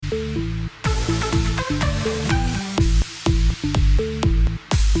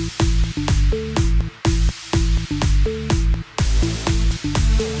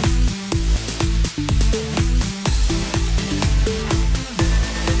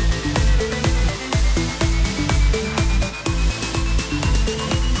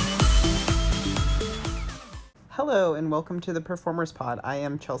Hello and welcome to the Performers Pod. I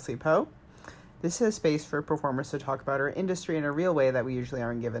am Chelsea Poe. This is a space for performers to talk about our industry in a real way that we usually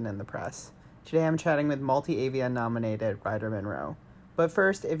aren't given in the press. Today I'm chatting with multi-AVN nominated Ryder Monroe. But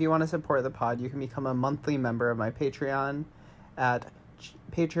first, if you want to support the pod, you can become a monthly member of my Patreon at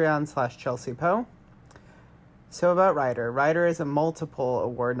patreon.com/Chelsea Poe. So about Ryder. Ryder is a multiple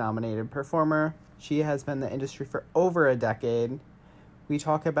award-nominated performer. She has been in the industry for over a decade. We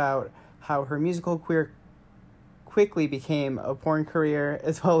talk about how her musical career quickly became a porn career,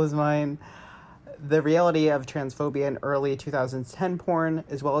 as well as mine, the reality of transphobia in early 2010 porn,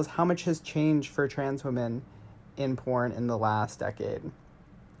 as well as how much has changed for trans women in porn in the last decade.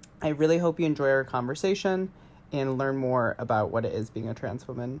 I really hope you enjoy our conversation and learn more about what it is being a trans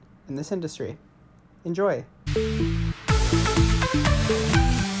woman in this industry. Enjoy!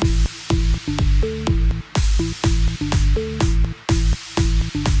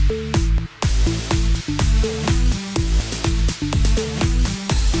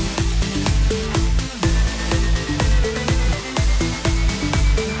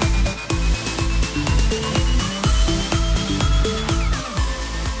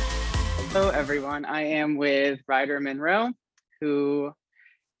 Everyone, I am with Ryder Monroe, who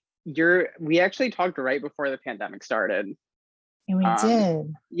we actually talked right before the pandemic started. And we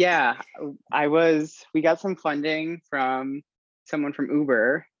did. Yeah, we got some funding from someone from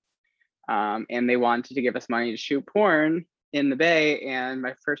Uber, and they wanted to give us money to shoot porn in the Bay. And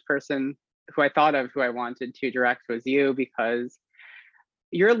my first person who I thought of, who I wanted to direct, was you, because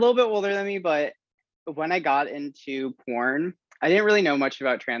you're a little bit older than me, but when I got into porn, I didn't really know much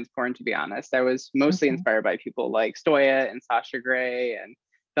about trans porn, to be honest. I was mostly inspired by people like Stoya and Sasha Grey and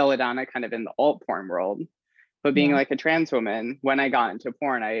Belladonna, kind of in the alt porn world. But being like a trans woman, when I got into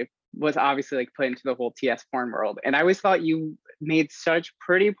porn, I was obviously like put into the whole TS porn world. And I always thought you made such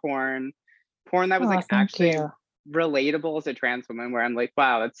pretty porn that was like actually relatable as a trans woman, where I'm like,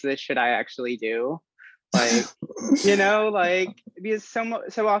 wow, that's the shit I actually do. Like, you know, like, because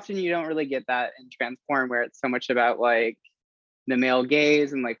so often you don't really get that in trans porn, where it's so much about like the male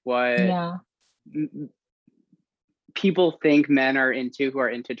gaze and like what people think men are into who are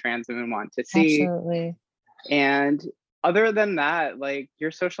into trans women want to see. Absolutely. And other than that, like, your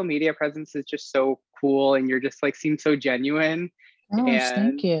social media presence is just so cool, and you're just like seem so genuine. Oh,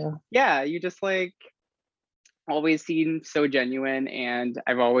 thank you. Yeah, you just like always seem so genuine, and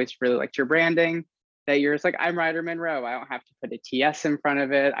I've always really liked your branding. That you're just like, I'm Ryder Monroe. I don't have to put a TS in front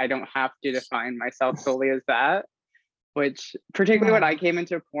of it. I don't have to define myself solely as that. Which, particularly when I came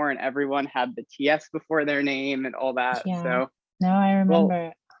into porn, everyone had the TS before their name and all that. Yeah. So, no, I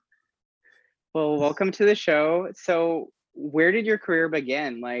remember. Well, welcome to the show. So, where did your career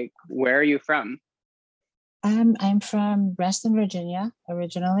begin? Like, where are you from? I'm from Reston, Virginia,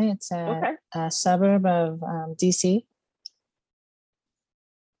 originally. It's a suburb of DC.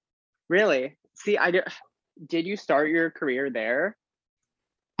 Really? See, did you start your career there?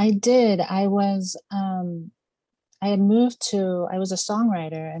 I did. I was a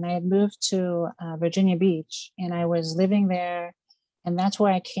songwriter, and I had moved to Virginia Beach, and I was living there, and that's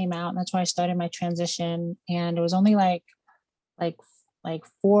where I came out, and that's where I started my transition. And it was only like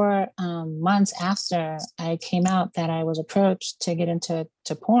 4 months after I came out that I was approached to get into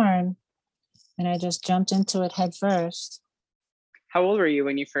porn, and I just jumped into it head first. How old were you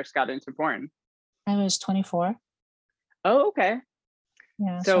when you first got into porn? I was 24. Oh, okay.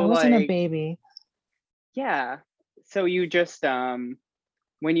 Yeah, so I wasn't a baby. Yeah. So you just, when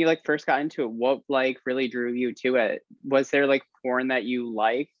you like first got into it, what like really drew you to it? Was there like porn that you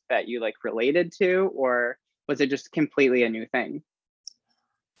liked, that you like related to, or was it just completely a new thing?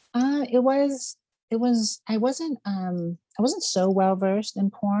 It was, I wasn't so well versed in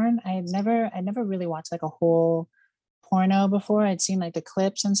porn. I never really watched like a whole porno before. I'd seen like the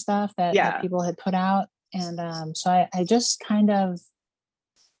clips and stuff that people had put out. And so I just kind of,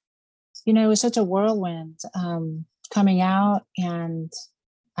 it was such a whirlwind coming out, and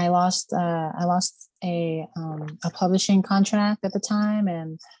I lost a publishing contract at the time,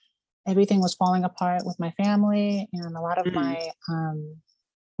 and everything was falling apart with my family and a lot of my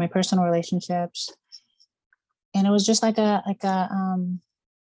personal relationships. And it was just like an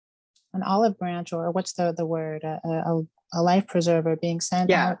olive branch, or what's the word, a life preserver being sent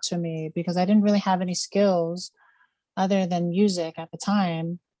out to me, because I didn't really have any skills other than music at the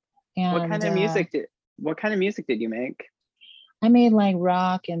time. And what kind of music did you make? I made like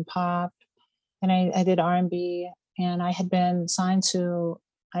rock and pop, and I did R&B, and I had been signed to,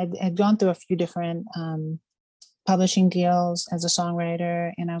 I'd gone through a few different publishing deals as a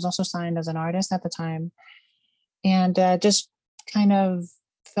songwriter, and I was also signed as an artist at the time. And just kind of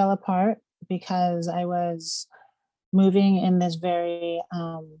fell apart because I was moving in this very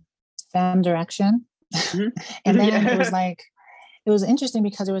femme direction. Mhm. And then it was Yeah. like, it was interesting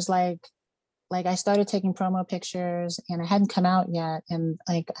because it was like I started taking promo pictures and I hadn't come out yet. And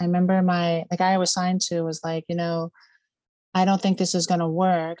like I remember the guy I was signed to was like, I don't think this is going to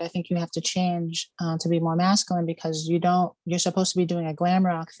work. I think you have to change to be more masculine because you're supposed to be doing a glam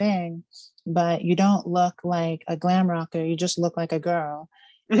rock thing, but you don't look like a glam rocker. You just look like a girl.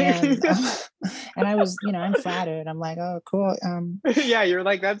 And and I was, I'm flattered. I'm like, oh, cool. Yeah, you're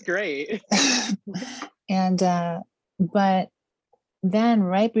like, that's great. And but then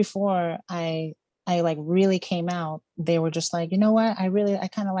right before I like really came out, they were just like, you know what, I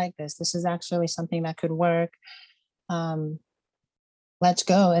kind of like this. This is actually something that could work. Um, let's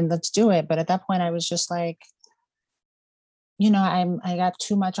go and let's do it. But at that point, I was just like, I got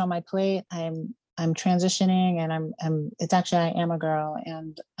too much on my plate. I'm transitioning, and it's actually, I am a girl,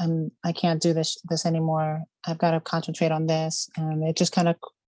 and I can't do this anymore. I've got to concentrate on this, and it just kind of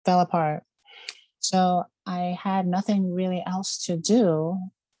fell apart. So I had nothing really else to do,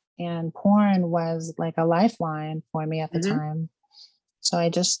 and porn was like a lifeline for me at the Hmm. time. So I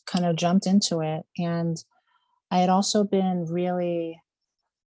just kind of jumped into it, and I had also been really,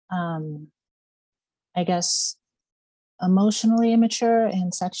 um, I guess, emotionally immature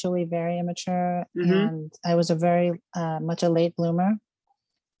and sexually very immature, Hmm. and I was a very much a late bloomer.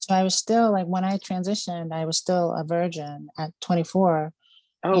 So I was still like, when I transitioned, I was still a virgin at 24.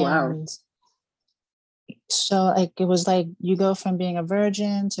 Oh, wow. And so like it was like you go from being a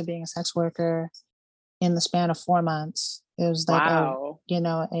virgin to being a sex worker in the span of 4 months. It was like Wow.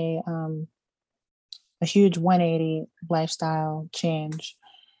 a huge 180 lifestyle change.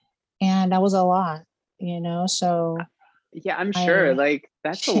 And that was a lot, so Yeah, I'm sure. I Like,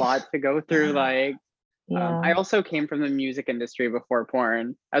 that's a lot to go through. Like, I yeah. also came from the music industry before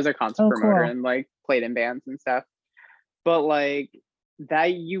porn as a concert Oh, promoter cool. and like played in bands and stuff. But like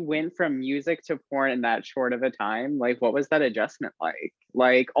that you went from music to porn in that short of a time, like what was that adjustment like?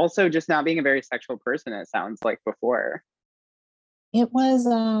 Like also just not being a very sexual person, it sounds like before. It was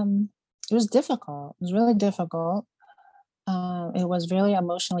difficult. It was really difficult. It was really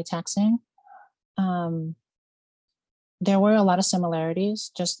emotionally taxing. Um, there were a lot of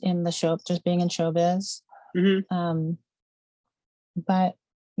similarities just in the show, just being in showbiz. Hmm. Um, but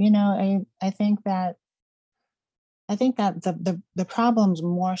I think that the problems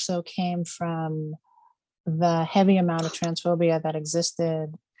more so came from the heavy amount of transphobia that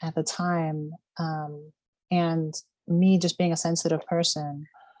existed at the time, and me just being a sensitive person.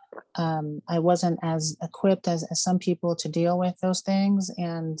 I wasn't as equipped as some people to deal with those things,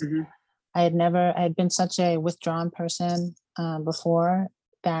 and Hmm. I had been such a withdrawn person before,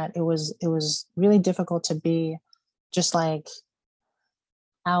 that it was really difficult to be just like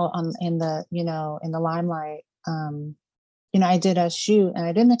out on in the limelight. I did a shoot and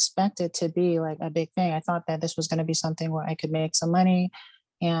I didn't expect it to be like a big thing. I thought that this was going to be something where I could make some money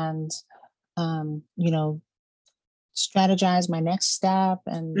and um, you know strategize my next step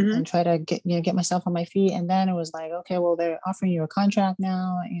and Hmm. try to get myself on my feet. And then it was like, okay, well, they're offering you a contract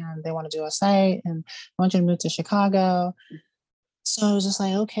now and they want to do a site and I want you to move to Chicago. So I was just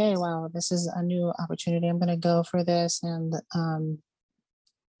like, okay, well, this is a new opportunity. I'm going to go for this. And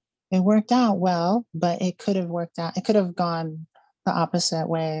it worked out well, but it could have worked out. It could have gone the opposite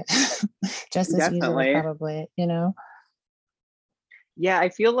way just as easily, Definitely. probably. Yeah, I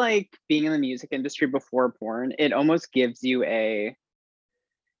feel like being in the music industry before porn, it almost gives you a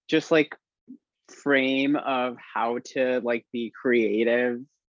just like frame of how to like be creative,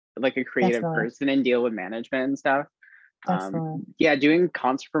 like a creative Definitely. person and deal with management and stuff. Definitely. Yeah, doing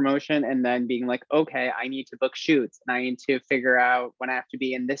concert promotion and then being like, okay, I need to book shoots and I need to figure out when I have to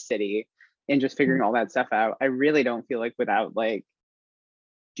be in this city and just figuring Mm. all that stuff out. I really don't feel like without like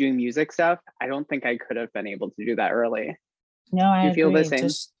doing music stuff, I don't think I could have been able to do that early. No, I Do you feel the agree. same?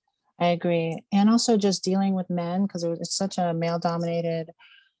 I agree. And also just dealing with men because it's such a male dominated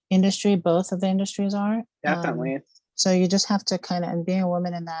industry. Both of the industries are. Definitely. So you just have to kind of, and being a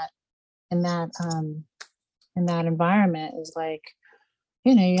woman in that, in that environment is like,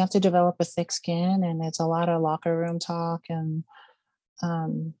 you have to develop a thick skin and it's a lot of locker room talk and,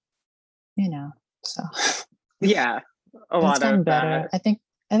 um, you know, so Yeah, a it's lot gotten of better. that. I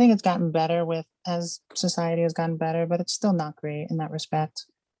think it's gotten better with as society has gotten better, but it's still not great in that respect.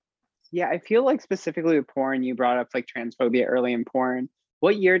 Yeah, I feel like specifically with porn, you brought up like transphobia early in porn.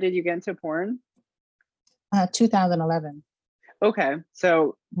 What year did you get into porn? 2011. Okay,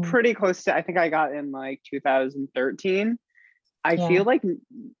 so Mm, pretty close to, I think I got in like 2013. I yeah, feel like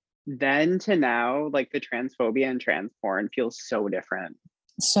then to now, like the transphobia and trans porn feels so different.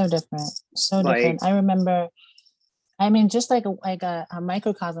 so different, so Like, different. I remember. I mean, just like a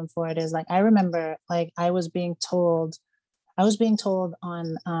microcosm for it is like I remember like I was being told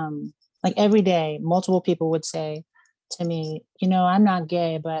on like every day, multiple people would say to me, you know, I'm not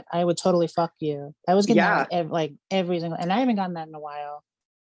gay, but I would totally fuck you. I was getting that Yeah. like every single, and I haven't gotten that in a while,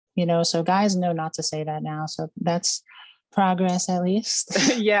 you know, so guys know not to say that now. So that's progress at least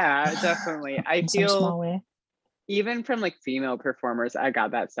Yeah, definitely. I in some feel small way. even from like female performers, I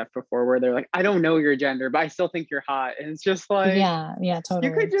got that stuff before where they're like, I don't know your gender, but I still think you're hot. And it's just like, Yeah, yeah,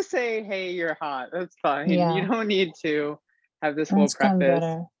 you could totally. just say, hey, you're hot. That's fine. You Yeah. don't need to have this And whole it's gotten preface.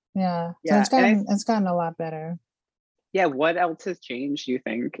 better. Yeah. So Yeah. And it's gotten a lot better. yeah, what else has changed, do you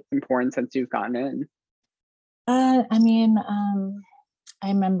think, in porn since you've gotten in? I mean, I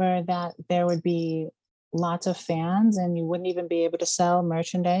remember that there would be lots of fans and you wouldn't even be able to sell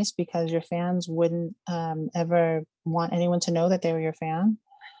merchandise because your fans wouldn't ever want anyone to know that they were your fan.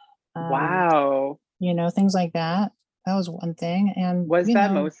 Um, Wow. you know, things like that. That was one thing. And, Was you that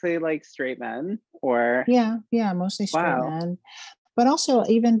know, mostly like straight men or yeah, yeah, mostly straight wow. men, but also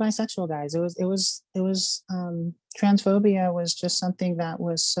even bisexual guys. It was transphobia was just something that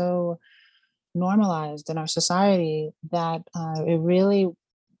was so normalized in our society that it really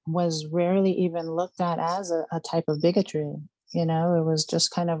was rarely even looked at as a type of bigotry. You know, it was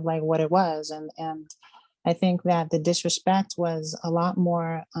just kind of like what it was, and I think that the disrespect was a lot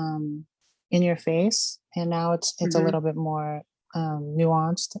more in your face, and now it's a Hmm. little bit more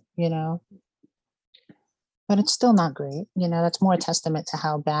nuanced. You know, but it's still not great. You know, that's more a testament to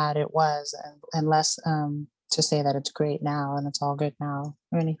how bad it was, and less to say that it's great now and it's all good now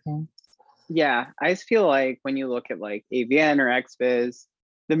or anything. Yeah, I just feel like when you look at like AVN or XBiz,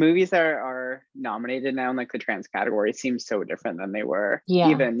 the movies that are nominated now in like the trans category seem so different than they were Yeah,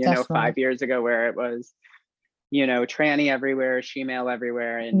 even, definitely. 5 years ago where it was, tranny everywhere, shemale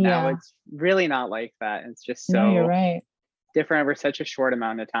everywhere. And now Yeah. it's really not like that. It's just No, you're so right. different over such a short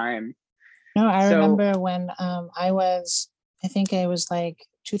amount of time. No, I So, remember when I think it was like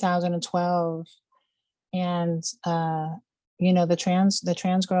 2012, and you know, the trans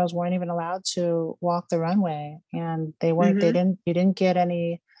girls weren't even allowed to walk the runway, and mhm, you didn't get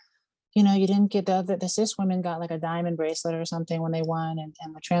any, you know, you didn't get the cis women got like a diamond bracelet or something when they won, and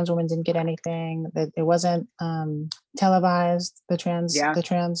the trans women didn't get anything. That it wasn't televised, yeah, the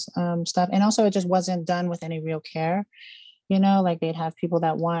trans stuff, and also it just wasn't done with any real care. You know, like they'd have people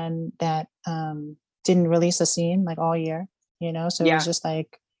that won that didn't release a scene like all year, you know, so it was yeah, just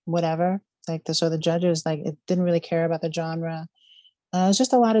like whatever. Like so the judges like it didn't really care about the genre. It was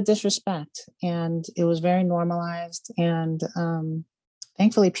just a lot of disrespect, and it was very normalized. And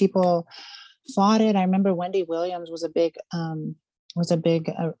thankfully, people fought it. I remember Wendy Williams was a big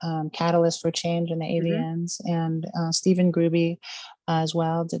catalyst for change in the mhm. AVNs, and Stephen Gruby as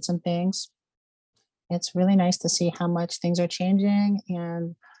well did some things. It's really nice to see how much things are changing,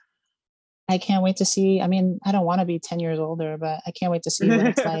 and I can't wait to see. I mean, I don't want to be 10 years older, but I can't wait to see what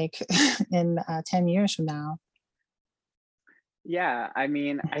it's like in 10 years from now. Yeah, I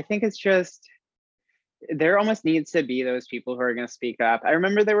mean, I think it's just there almost needs to be those people who are going to speak up. I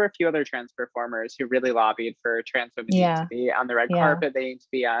remember there were a few other trans performers who really lobbied for trans women need to Yeah, be on the red yeah, carpet, they need to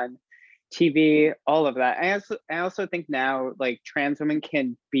be on TV, all of that. I also think now like trans women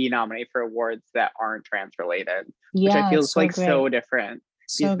can be nominated for awards that aren't trans related, which I yeah, feel it's is so like great. so different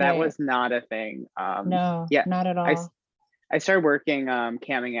because So that great. was not a thing. No, Yeah, not at I all. I started working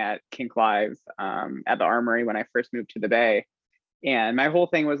camming at Kink Live at the Armory when I first moved to the Bay, and my whole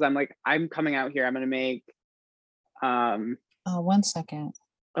thing was I'm coming out here. I'm going to make um, 1 second.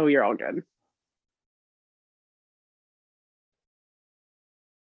 oh, you're all good.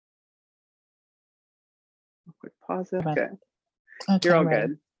 Quick pause it. But Okay. okay, You're I'm all ready.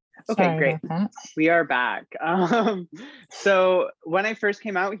 good. Okay, Sorry great. about that. We are back. So when I first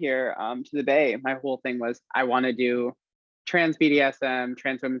came out here to the Bay, my whole thing was I want to do trans BDSM,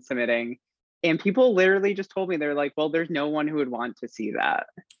 trans women submitting. And people literally just told me, they're like, well, there's no one who would want to see that.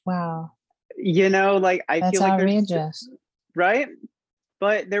 Wow, Like I that's feel like there's, outrageous. right?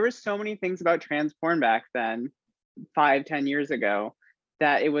 But there was so many things about trans porn back then, 5, 10 years ago,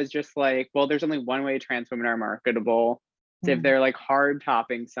 that it was just like, well, there's only one way trans women are marketable. It's if Mm. they're like hard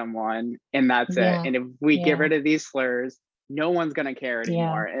topping someone, and that's it. Yeah, And if we get yeah, rid of these slurs, no one's gonna care yeah,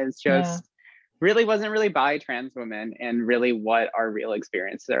 anymore. And it's yeah. just really wasn't really by trans women and really what our real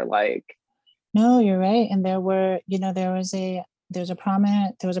experiences are like. No, you're right. And there were, you know, there was a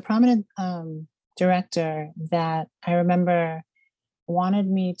prominent director that I remember wanted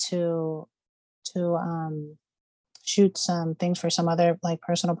me to shoot some things for some other like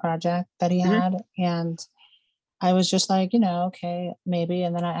personal project that he Mhm. had. And I was just like, you know, okay, maybe.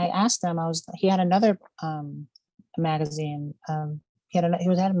 And then I asked him, he had another a magazine. He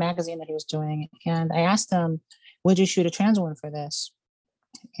was at a magazine that he was doing, and I asked him, "Would you shoot a trans woman for this?"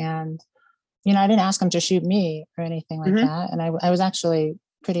 And I didn't ask him to shoot me or anything like Mm-hmm. that. And I was actually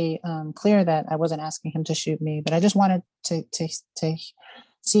pretty clear that I wasn't asking him to shoot me, but I just wanted to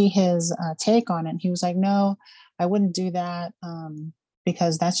see his take on it. And he was like, "No, I wouldn't do that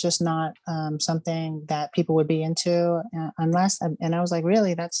because that's just not something that people would be into unless." And I was like,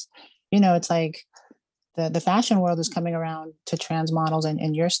 "Really? That's, it's like the fashion world is coming around to trans models,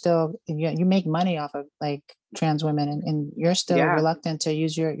 and you're still you make money off of like trans women, and you're still Yeah. reluctant to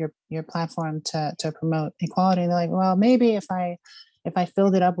use your platform to promote equality." And they're like, "Well, maybe if I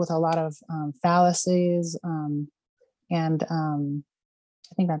filled it up with a lot of fallacies and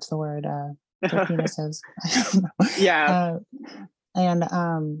I think that's the word for penises." I don't know. Yeah.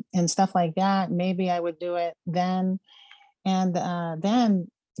 And stuff like that, maybe I would do it then. And then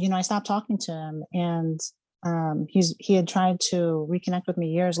I stopped talking to him, and he had tried to reconnect with me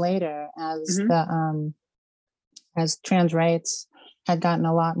years later as Mm-hmm. the as trans rights had gotten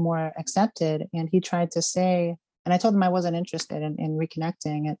a lot more accepted, and he tried to say, and I told him I wasn't interested in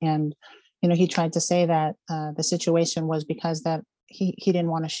reconnecting, and he tried to say that the situation was because that he didn't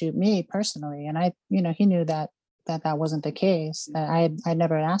want to shoot me personally, and I he knew that wasn't the case, that I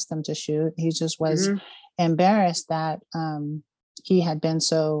never asked him to shoot. He just was Mm-hmm. embarrassed that he had been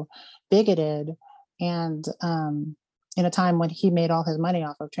so bigoted, and in a time when he made all his money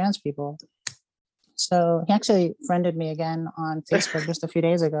off of trans people. So he actually friended me again on Facebook just a few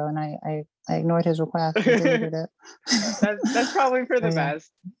days ago, and I ignored his request and deleted it. That's probably for So, the yeah.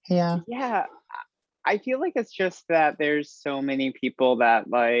 best. Yeah. Yeah. I feel like it's just that there's so many people that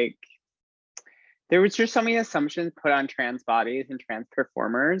like there was just so many assumptions put on trans bodies and trans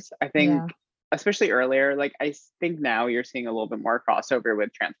performers. I think Yeah. especially earlier, like I think now you're seeing a little bit more crossover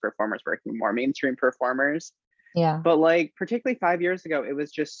with trans performers working with more mainstream performers. Yeah. But like particularly 5 years ago, it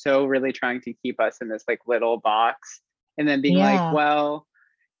was just so really trying to keep us in this like little box and then being like, Yeah. well,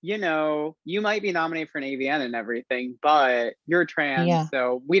 you might be nominated for an AVN and everything, but you're trans, Yeah.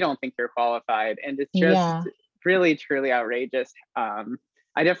 so we don't think you're qualified. And it's just Yeah. really, truly outrageous. I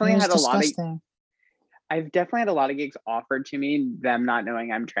It definitely was had a lot of disgusting. I've definitely had a lot of gigs offered to me, them not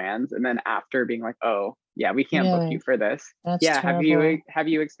knowing I'm trans, and then after being like, "Oh, yeah, we can't book you Really. for this." That's Yeah, terrible. have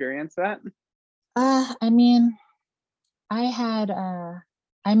you experienced that? I mean, I had I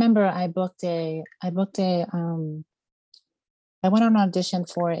remember I went on audition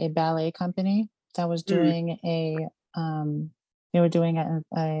for a ballet company that was Mm, doing they were doing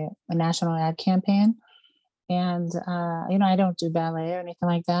a national ad campaign. And I don't do ballet or anything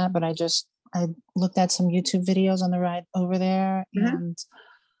like that, but I looked at some YouTube videos on the ride over there, mhm. and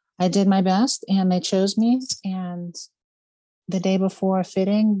I did my best, and they chose me. And the day before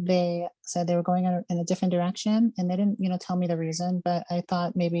fitting, they said they were going in a different direction, and they didn't, tell me the reason. But I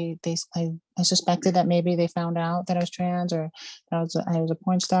thought maybe I suspected that maybe they found out that I was trans, or that I was a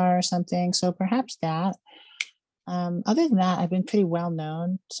porn star or something. So perhaps that. Other than that, I've been pretty well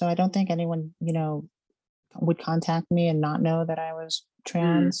known, so I don't think anyone, would contact me and not know that I was Mm.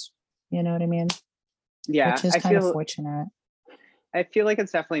 trans. You know what I mean? Yeah, Which is kind of fortunate. I feel like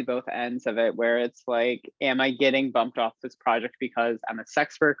it's definitely both ends of it where it's like, am I getting bumped off this project because I'm a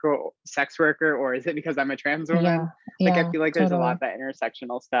sex worker, or is it because I'm a trans woman? Yeah. Like I Yeah. feel like there's a lot of Totally. that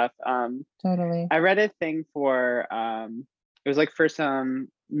intersectional stuff. Totally. I read a thing for it was like for some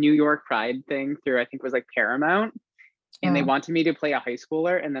New York Pride thing through I think it was like Paramount, and they Oh, wanted me to play a high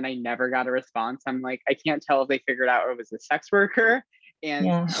schooler, and then I never got a response. I'm like, I can't tell if they figured out it was a sex worker, and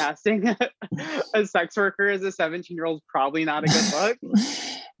yeah. casting a sex worker as a 17-year-old is probably not a good look, or if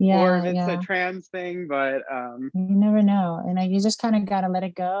Yeah. it's a Yeah. trans thing. But You never know. And you just kind of got to let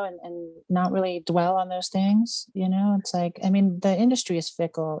it go, and not really dwell on those things. It's like, I mean, the industry is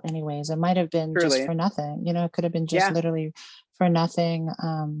fickle anyways. It might have been just truly, for nothing, it could have been just yeah, literally for nothing,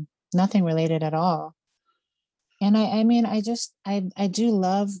 nothing related at all. And I mean, I do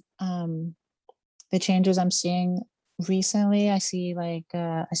love the changes I'm seeing recently. I see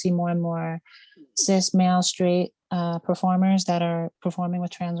more and more cis male straight performers that are performing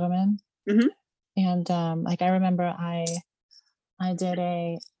with trans women. hmm And like I remember I did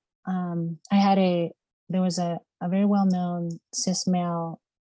I had there was a very well known cis male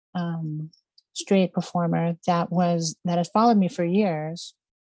straight performer that has followed me for years,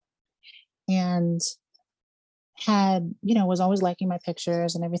 and was always liking my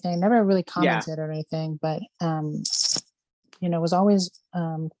pictures and everything. Never really yeah, commented or anything, but was always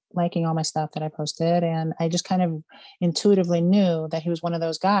liking all my stuff that I posted. And I just kind of intuitively knew that he was one of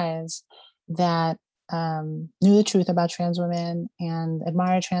those guys that knew the truth about trans women and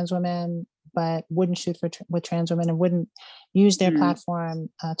admired trans women, but wouldn't shoot with trans women and wouldn't use their platform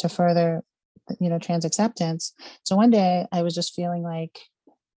to further, trans acceptance. So one day I was just feeling like,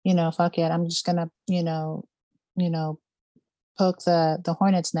 fuck it, I'm just gonna, poke the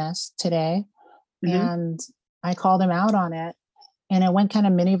hornet's nest today. And I called him out on it, and it went kind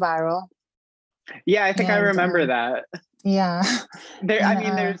of mini viral. Yeah, I think I remember that. Yeah.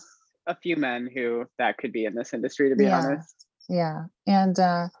 There's a few men who that could be in this industry, to be honest. Yeah. And,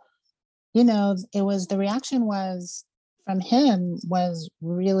 the reaction was from him was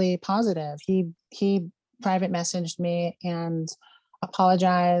really positive. He private messaged me and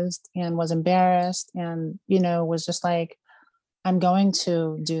apologized and was embarrassed and, was just like, I'm going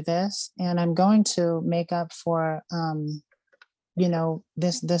to do this and I'm going to make up for,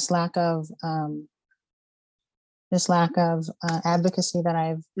 this lack of advocacy that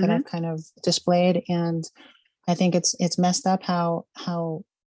I've kind of displayed. And I think it's messed up how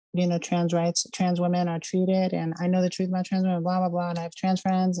trans women are treated. And I know the truth about trans women, blah, blah, blah. And I have trans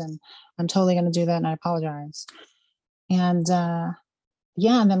friends and I'm totally going to do that. And I apologize. And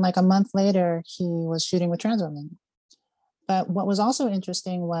and then like a month later, he was shooting with trans women. But what was also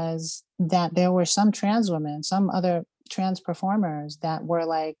interesting was that there were some trans women, some other trans performers that were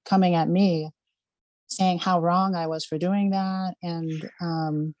like coming at me saying how wrong I was for doing that. And,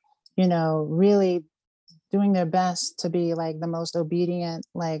 really doing their best to be like the most obedient,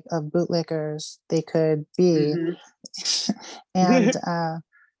 like of bootlickers they could be.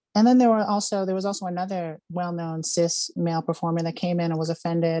 And then there was also another well-known cis male performer that came in and was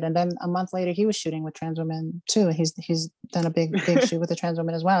offended. And then a month later, he was shooting with trans women too. He's done a big shoot with a trans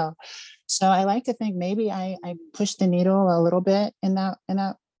woman as well. So I like to think maybe I pushed the needle a little bit in that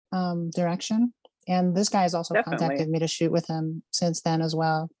direction. And this guy has also contacted me to shoot with him since then as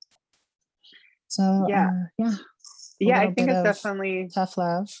well. So I think it's definitely tough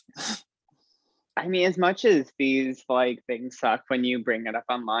love. I mean, as much as these like things suck when you bring it up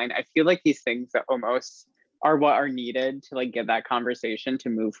online, I feel like these things that almost are what are needed to like get that conversation to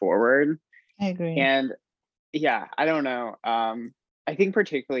move forward. I agree. And I don't know. I think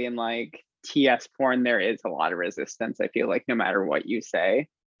particularly in like TS porn, there is a lot of resistance. I feel like no matter what you say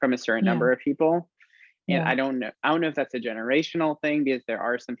from a certain number of people. And I don't know if that's a generational thing, because there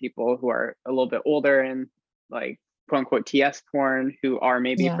are some people who are a little bit older and like quote unquote TS porn who are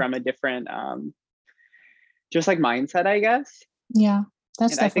maybe from a different just like mindset, I guess. Yeah,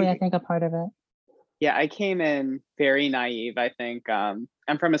 that's definitely I think a part of it. Yeah, I came in very naive. I think I'm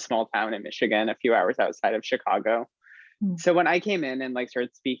from a small town in Michigan, a few hours outside of Chicago. So when I came in and like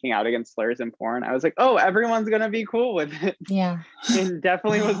started speaking out against slurs in porn, I was like, oh, everyone's gonna be cool with it. Yeah. And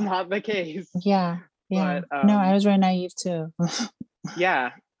definitely was not the case. Yeah. But no, I was very naive too.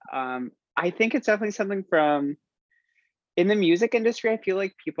 I think it's definitely something from in the music industry. I feel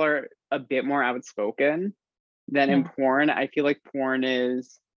like people are a bit more outspoken than in porn. I feel like porn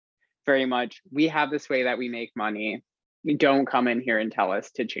is very much, we have this way that we make money. We don't come in here and tell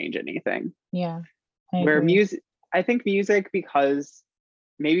us to change anything. Yeah. Where music, I think music, because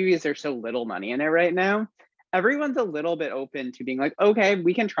there's so little money in it right now, everyone's a little bit open to being like, okay,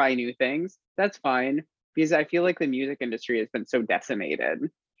 we can try new things. That's fine. Because I feel like the music industry has been so decimated.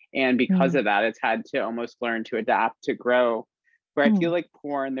 And because of that, it's had to almost learn to adapt, to grow. Where I feel like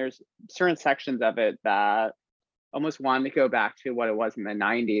porn, there's certain sections of it that almost want to go back to what it was in the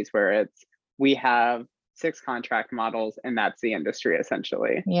 90s, where it's, we have 6 contract models and that's the industry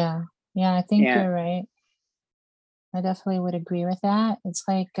essentially. Yeah. I think you're right. I definitely would agree with that. It's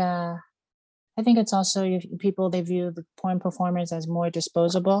like, I think it's also they view the porn performers as more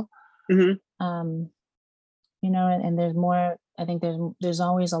disposable. And there's more, I think there's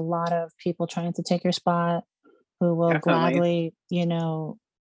always a lot of people trying to take your spot who will gladly,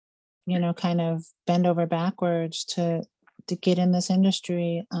 kind of bend over backwards to get in this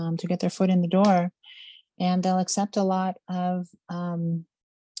industry, to get their foot in the door. And they'll accept a lot of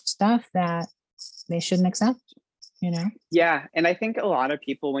stuff that they shouldn't accept, Yeah. And I think a lot of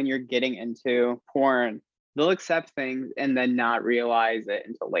people, when you're getting into porn, they'll accept things and then not realize it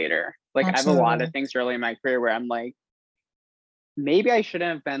until later. Like Absolutely. I have a lot of things early in my career where I'm like, maybe I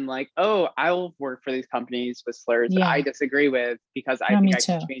shouldn't have been like, oh, I'll work for these companies with slurs that I disagree with, because I think I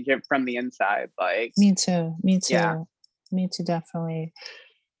can change it from the inside. Like me too. Yeah. Me too, definitely.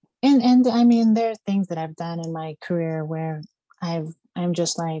 And I mean, there are things that I've done in my career where I'm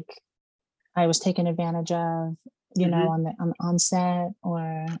just like, I was taken advantage of, on set,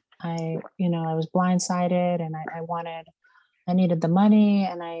 or I was blindsided and I needed the money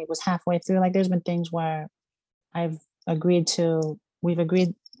and I was halfway through. Like there's been things where we've agreed to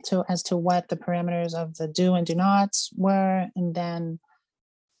as to what the parameters of the do and do nots were. And then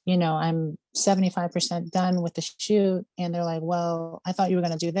I'm 75% done with the shoot. And they're like, well, I thought you were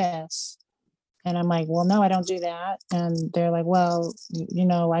going to do this. And I'm like, well, no, I don't do that. And they're like, well,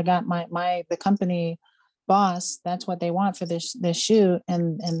 I got the company boss, that's what they want for this shoot.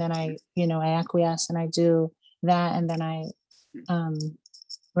 And then I acquiesce and I do that. And then I um,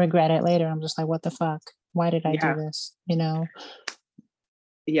 regret it later. I'm just like, what the fuck? Why did I do Yeah. this?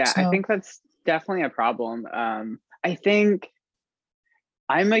 Yeah, I So think that's definitely a problem. I think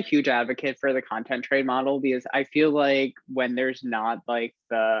I'm a huge advocate for the content trade model because I feel like when there's not like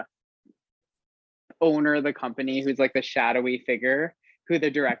the owner of the company who's like the shadowy figure, who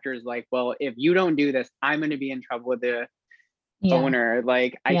the director is like, well, if you don't do this, I'm going to be in trouble with the yeah, owner.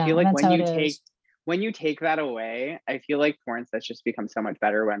 Like, I yeah, feel and like that's how it is. when you take that away, I feel like porn sets just become so much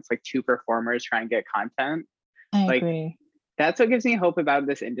better when it's like two performers trying to get content. I Like, agree. that's what gives me hope about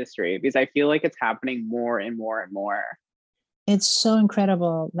this industry because I feel like it's happening more and more and more. It's so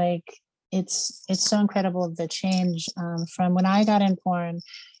incredible. Like it's so incredible the change from when I got in porn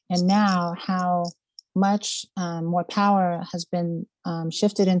and now how much more power has been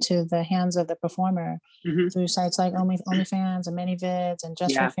shifted into the hands of the performer Hmm. through sites like OnlyFans and ManyVids and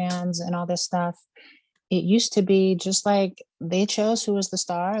Just for Yeah, Fans and all this stuff. It used to be just like they chose who was the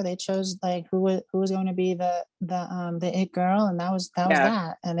star. They chose like who was going to be the it girl, and that was yeah,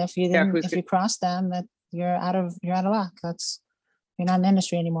 that. And if you yeah. didn't, if you crossed them, that you're out of luck. You're not in the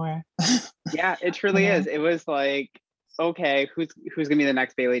industry anymore. Yeah, it you truly is. know? It was like, okay, who's gonna be the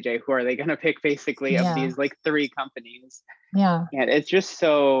next Bailey J? Who are they gonna pick basically of Yeah. these like three companies? Yeah. And it's just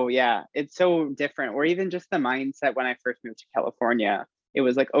so, yeah, it's so different. Or even just the mindset when I first moved to California, it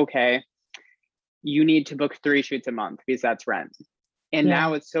was like, okay, you need to book 3 shoots a month because that's rent. And Yeah.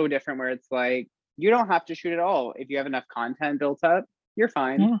 now it's so different where it's like, you don't have to shoot at all. If you have enough content built up, you're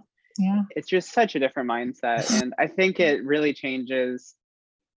fine. Yeah. Yeah. It's just such a different mindset. And I think it really changes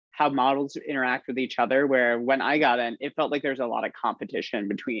how models interact with each other, where when I got in, it felt like there's a lot of competition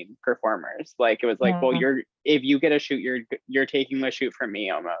between performers. Like it was like, well, Yeah. if you get a shoot, you're taking the shoot from me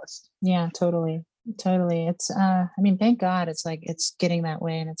almost. Yeah. Totally. Totally. I mean, thank God it's like it's getting that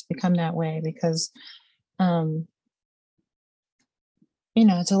way and it's become that way because um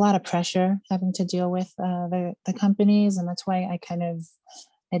it's a lot of pressure having to deal with the companies, and that's why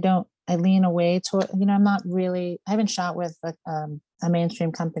I lean away toward, I haven't shot with a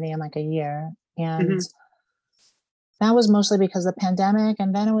mainstream company in like a year. And Hmm. that was mostly because of the pandemic.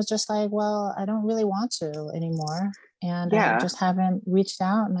 And then it was just like, well, I don't really want to anymore. And I Yeah, just haven't reached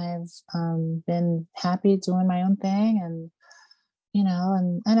out, and I've been happy doing my own thing. And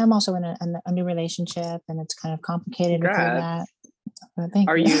I'm also in a new relationship, and it's kind of complicated because of that. congrats. But thank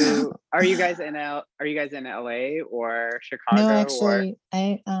Are you. you are you guys in are you guys in LA or No, Chicago or actually,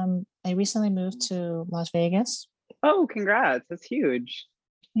 I recently moved to Las Vegas. oh, congrats. That's huge.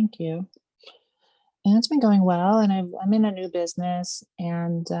 Thank you. And it's been going well, and I'm in a new business,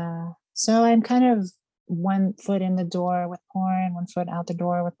 and so I'm kind of one foot in the door with porn, one foot out the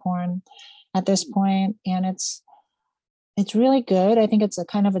door with porn at this point, and it's really good. I think it's a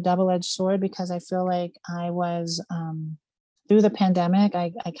kind of a double-edged sword because I feel like I was through the pandemic.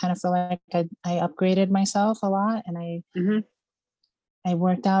 I kind of feel like I upgraded myself a lot, and Hmm. I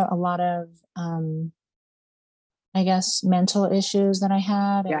worked out a lot of I guess mental issues that I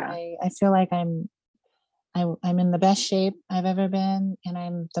had, and Yeah. I feel like I'm in the best shape I've ever been, and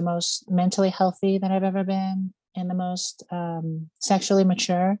I'm the most mentally healthy that I've ever been, and the most sexually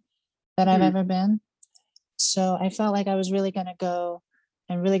mature that I've Hmm. ever been. So I felt like I was really going to go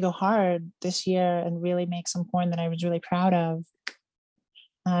and really go hard this year and really make some porn that I was really proud of,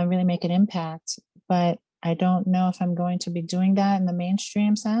 really make an impact. But I don't know if I'm going to be doing that in the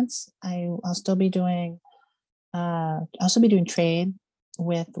mainstream sense. I'll still be doing trade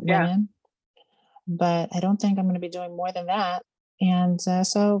with Yeah. women, but I don't think I'm going to be doing more than that. And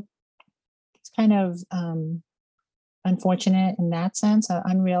so it's kind of unfortunate in that sense,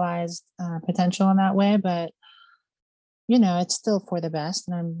 unrealized potential in that way. But it's still for the best,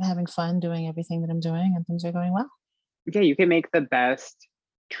 and I'm having fun doing everything that I'm doing, and things are going well. Yeah, you can make the best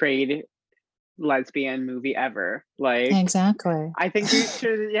trade lesbian movie ever. Like Exactly. I think you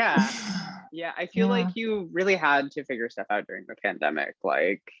should, yeah. Yeah, I feel like Yeah. you really had to figure stuff out during the pandemic.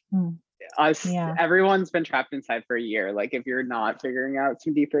 Like Mm, us, yeah. everyone's been trapped inside for a year. Like if you're not figuring out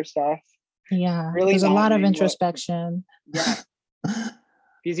some deeper stuff, Yeah. really There's a not lot of knowing what, introspection. yeah,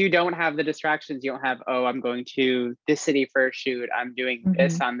 because you don't have the distractions. You don't have, oh, I'm going to this city for a shoot. I'm doing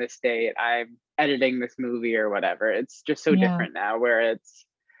this Hmm. on this date. I'm editing this movie or whatever. It's just so Yeah. different now where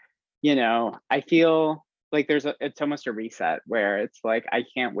I feel like it's almost a reset where it's like, I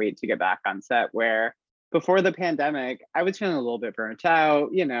can't wait to get back on set where before the pandemic, I was feeling a little bit burnt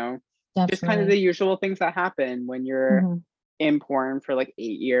out, just kind of Definitely. the usual things that happen when you're Hmm. in porn for like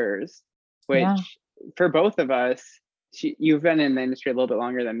 8 years, Yeah. which for both of us, you've been in the industry a little bit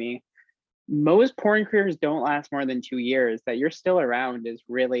longer than me. Most porn careers don't last more than 2 years. That you're still around is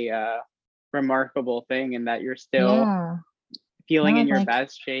really a remarkable thing, and that you're still Yeah. feeling No, in your like,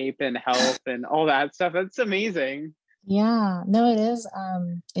 best shape and health and all that stuff. That's amazing. yeah, no,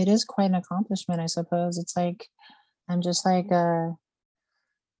 it is quite an accomplishment, I suppose. It's like I'm just like I'm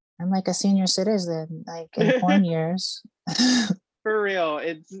like a senior citizen, like in porn years. For real,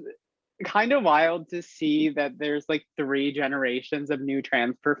 it's kind of wild to see that there's like 3 generations of new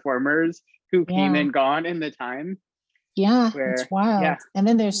trans performers who came Yeah. and gone in the time Yeah, it's where, yeah, wild. And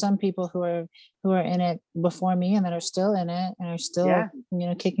then there's some people who are in it before me and that are still in it and are still,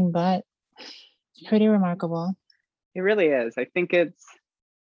 yeah, kicking butt. It's pretty remarkable. it really is. I think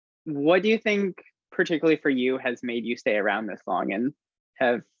what do you think, particularly for you, has made you stay around this long and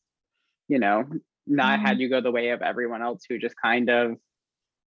have, you know, not had Um, you go the way of everyone else who just kind of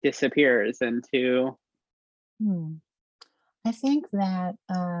disappears into, hmm. I think that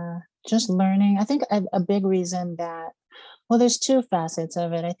just learning, I think a big reason that, well, there's two facets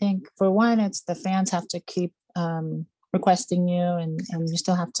of it. I think for one, it's the fans have to keep requesting you, and you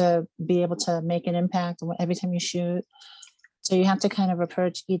still have to be able to make an impact every time you shoot. So you have to kind of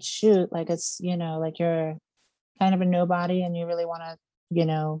approach each shoot like it's, like you're kind of a nobody and you really want to,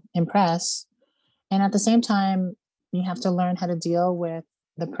 impress. And at the same time, you have to learn how to deal with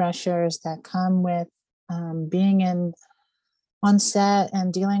the pressures that come with being in on set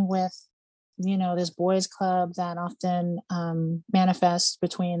and dealing with this boys club that often manifests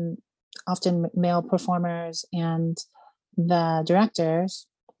between often male performers and the directors.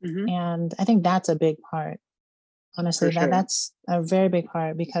 mhm, And I think that's a big part, honestly. for sure. That's a very big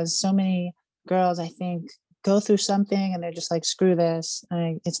part because so many girls, I think, go through something and they're just like, screw this,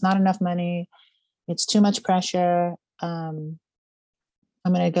 it's not enough money, it's too much pressure,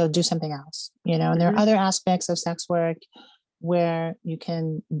 I'm going to go do something else, and there are Hmm. other aspects of sex work where you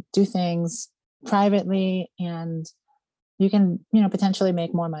can do things privately and you can, potentially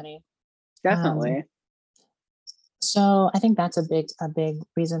make more money. Um, Definitely. so I think that's a big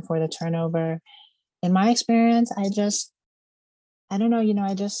reason for the turnover. In my experience, I don't know,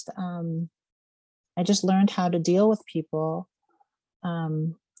 I just learned how to deal with people.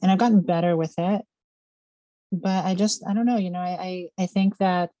 And I've gotten better with it. But I don't know, I think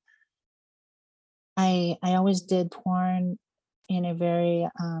that I always did porn in a very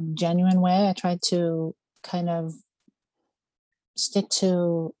genuine way. I tried to kind of stick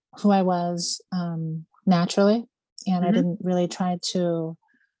to who I was naturally, and I Hmm. didn't really try to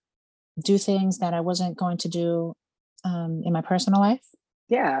do things that I wasn't going to do in my personal life.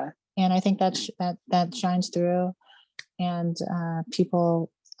 Yeah. And I think that shines through, and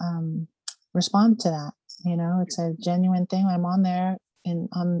people respond to that. It's a genuine thing. When I'm on there in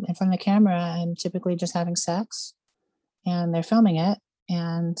front of the camera, I'm typically just having sex, and they're filming it,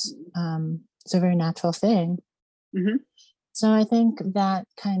 and it's a very natural thing. Hmm. So I think that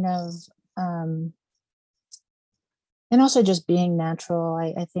kind of, um, and also just being natural,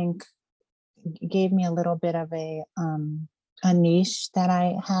 I think gave me a little bit of a niche that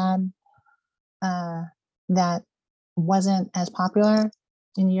I had that wasn't as popular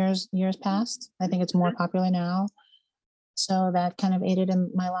in years past. I think it's more popular now. So that kind of aided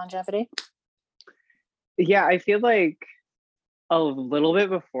in my longevity. Yeah, I feel like a little bit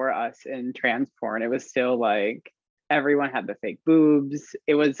before us in trans porn, it was still like everyone had the fake boobs.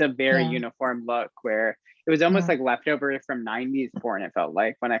 It was a very Yeah, uniform look where it was almost yeah, like leftover from 90s porn, it felt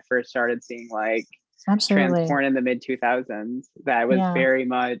like when I first started seeing like trans absolutely. porn in the mid 2000s, that was Yeah, very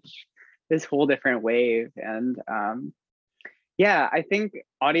much this whole different wave. And yeah, I think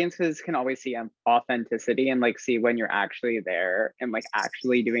audiences can always see authenticity and like see when you're actually there and like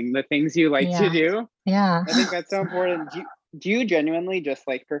actually doing the things you like to yeah, do. yeah. I think that's so important. Do you genuinely just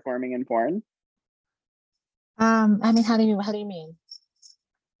like performing in porn? I mean, how do you mean?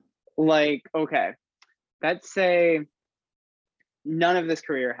 Like, okay, let's say none of this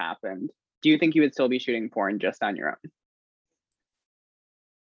career happened. Do you think you would still be shooting porn just on your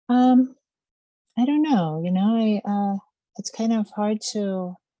own? Um, I don't know. It's kind of hard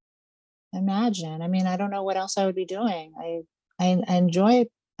to imagine. I mean, I don't know what else I would be doing. I enjoy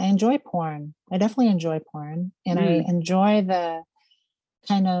porn. I definitely enjoy porn, and I Mm, enjoy the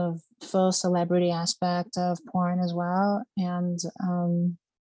kind of faux celebrity aspect of porn as well. And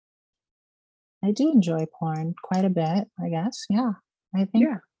I do enjoy porn quite a bit, I guess. Yeah. I think,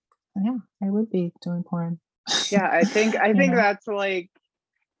 yeah. yeah, I would be doing porn. Yeah, I think you know? that's like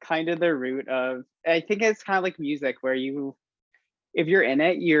kind of the root of, I think it's kind of like music where if you're in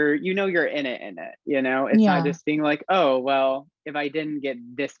it, you're in it, it's not Yeah. just being like, oh, well, if I didn't get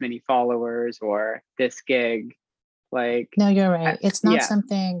this many followers or this gig, like, No, you're right. It's not yeah,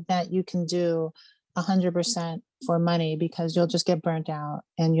 something that you can do 100% for money, because you'll just get burnt out,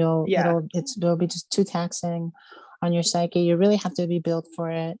 and yeah, it'll be just too taxing on your psyche. You really have to be built for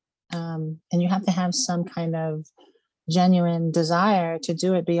it. And you have to have some kind of genuine desire to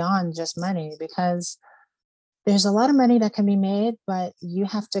do it beyond just money, because there's a lot of money that can be made, but you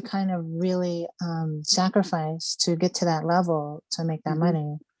have to kind of really sacrifice to get to that level to make that hmm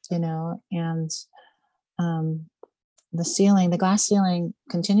money, and um, the glass ceiling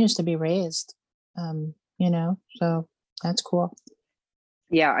continues to be raised, so that's cool.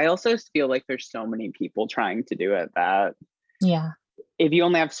 yeah. I also feel like there's so many people trying to do it that Yeah, if you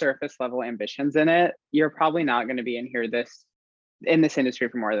only have surface level ambitions in it, you're probably not going to be in this industry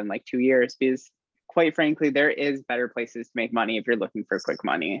for more than like 2 years, because quite frankly, there is better places to make money if you're looking for quick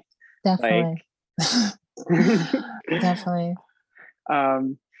money. Like, definitely. Definitely.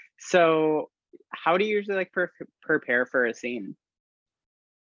 um, so how do you usually like prepare for a scene?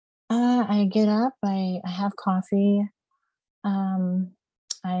 I get up, I have coffee, um,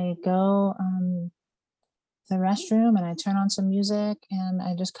 I go to the restroom, and I turn on some music, and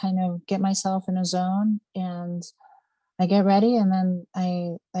I just kind of get myself in a zone, and I get ready, and then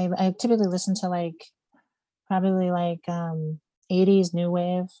I typically listen to like probably like 80s new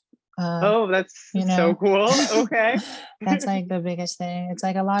wave. Uh, Oh, that's you so know, cool. Okay. that's like the biggest thing. It's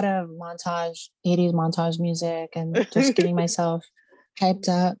like a lot of 80s montage music, and just getting myself hyped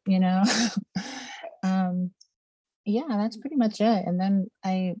up, um, yeah, that's pretty much it. And then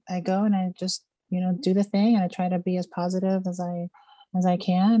I go, and I just, do the thing, and I try to be as positive as I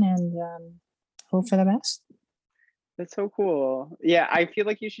can, and hope for the best. That's so cool. Yeah, I feel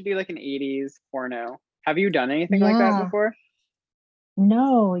like you should do like an 80s porno. Have you done anything like that Yeah. before?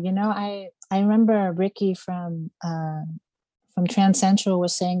 No, I remember Ricky from Trans Central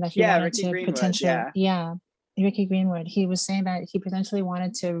was saying that he Yeah, wanted Ricky to Greenwood. potentially, Yeah. yeah, Ricky Greenwood. He was saying that he potentially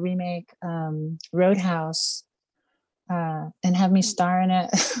wanted to remake Roadhouse, and have me star in it.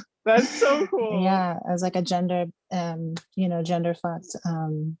 That's so cool. Yeah, as like a gender fucked,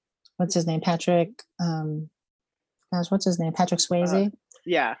 what's his name? What's his name? Patrick Uh, Swayze.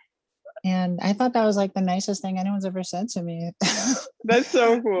 yeah, And I thought that was like the nicest thing anyone's ever said to me. that's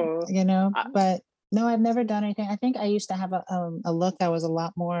so cool. Uh, But no, I've never done anything. I think I used to have a look that was a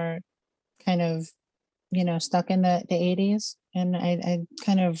lot more kind of, stuck in the 80s. And I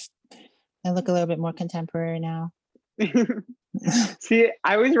look a little bit more contemporary now. See,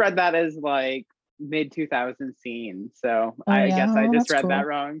 I always read that as like mid 2000 scene. So Oh I yeah. guess I Oh, just that's read that cool.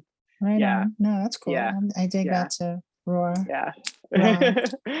 wrong. Right Yeah, on. No, that's cool. yeah, I dig yeah, that too. Roar. yeah. Raw.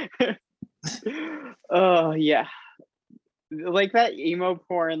 Oh, yeah. Like that emo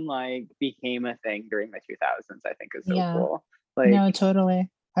porn like became a thing during the 2000s, I think is so Yeah. cool. Like, No, totally.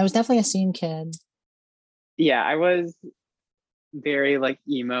 I was definitely a scene kid. yeah, I was very like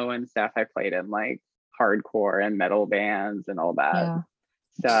emo and stuff. I played in like hardcore and metal bands and all that Yeah.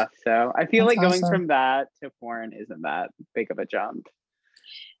 stuff. So I feel That's like going awesome. from that to porn isn't that big of a jump.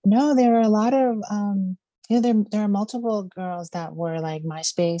 No, there are a lot of there are multiple girls that were like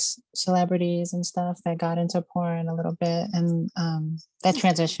MySpace celebrities and stuff that got into porn a little bit, and that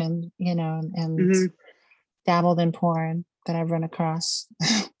transitioned, and Mhm. dabbled in porn that I've run across.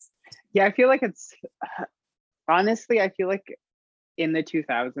 Yeah, I feel like it's honestly, I feel like in the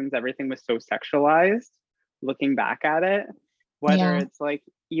 2000s, everything was so sexualized looking back at it, whether Yeah. it's like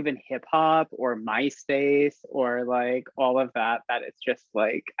even hip hop or MySpace or like all of that, that it's just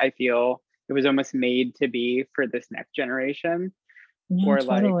like, I feel it was almost made to be for this next generation. No, Or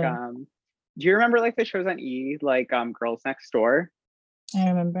like, totally. do you remember like the shows on E, like Girls Next Door? I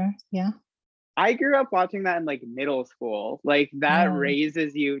remember. Yeah. I grew up watching that in like middle school. Like that Oh,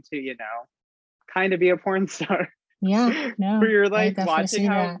 raises you to, kind of be a porn star. yeah. Where No, you're I like definitely watching see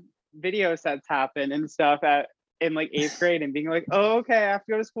how that. video sets happen and stuff in like eighth grade and being like, oh, okay, I have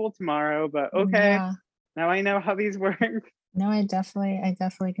to go to school tomorrow, but okay, Yeah. now I know how these work. No, I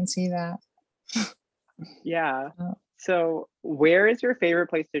definitely can see that. Yeah. Uh, So where is your favorite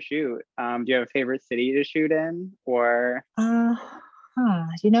place to shoot? Do you have a favorite city to shoot in? Or Uh,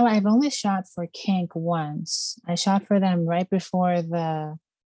 I've only shot for Kink once. I shot for them right before the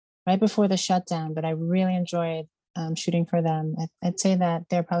shutdown, but I really enjoyed shooting for them. I'd say that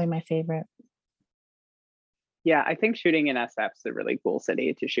they're probably my favorite. yeah, I think shooting in SF's a really cool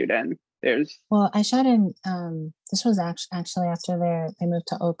city to shoot in. There's Well, I shot in. This was actually after they moved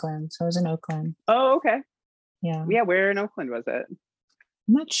to Oakland, so it was in Oakland. oh, okay. Yeah, Yeah, where in Oakland was it?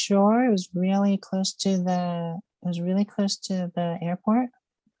 I'm not sure. It was really close to the airport.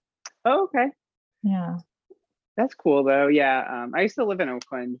 Oh, okay. Yeah. That's cool though. Yeah. I used to live in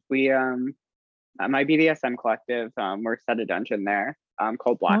Oakland. We my BDSM collective works at a dungeon there called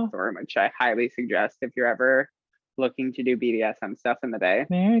Oh, Blackthorn, which I highly suggest if you're ever looking to do BDSM stuff in the Bay.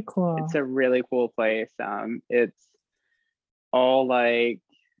 very It's cool. a really cool place. It's all like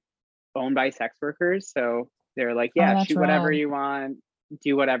owned by sex workers, so they're like, Oh, yeah, that's shoot whatever rad. you want,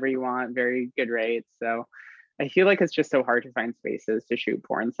 do whatever you want, very good rates. So I feel like it's just so hard to find spaces to shoot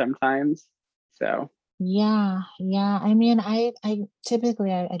porn sometimes. So Yeah, yeah. I mean, I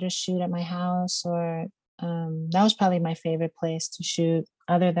typically I just shoot at my house or that was probably my favorite place to shoot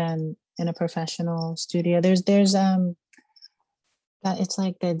other than in a professional studio. There's it's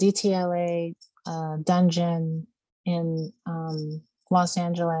like the DTLA dungeon in Los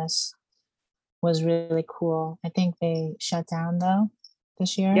Angeles was really cool. I think they shut down though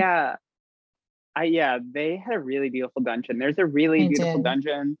this year. yeah, yeah, they had a really beautiful dungeon. There's a really They beautiful did.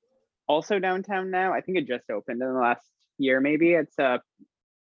 dungeon also downtown now. I think it just opened in the last year, maybe. It's a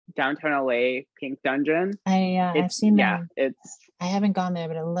downtown LA pink dungeon. I've It's seen yeah, them. it's I haven't gone there,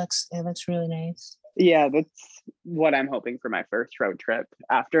 but it looks really nice. yeah, that's what I'm hoping for my first road trip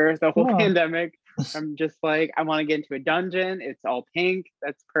after the whole Cool. pandemic. I'm just like, I want to get into a dungeon. It's all pink.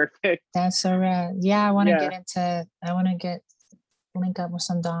 That's perfect. That's so rad. Yeah, Yeah, I want to get link up with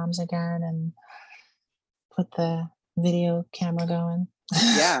some DOMs again and put the video camera going.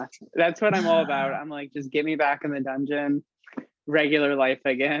 yeah, that's what I'm all about. I'm like, just get me back in the dungeon, regular life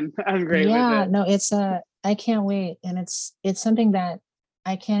again. I'm great with Yeah, it. no, I can't wait. And it's something that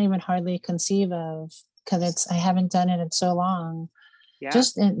I can't even hardly conceive of because I haven't done it in so long. Yeah.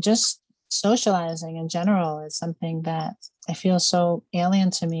 Just socializing in general is something that I feel so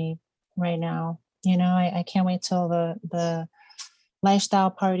alien to me right now. I can't wait till the lifestyle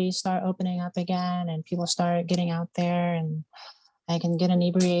parties start opening up again and people start getting out there and I can get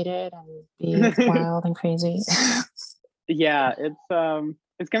inebriated and be wild and crazy. Yeah,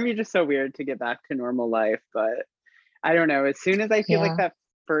 it's gonna be just so weird to get back to normal life, but I don't know. As soon as I feel like Yeah. that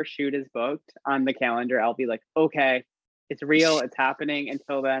first shoot is booked on the calendar, I'll be like, okay, it's real, it's happening.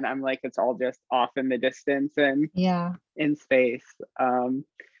 Until then, I'm like, it's all just off in the distance and Yeah. in space.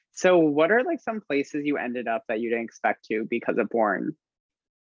 So what are like some places you ended up that you didn't expect to because of porn?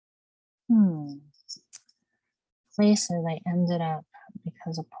 Hmm. Places I ended up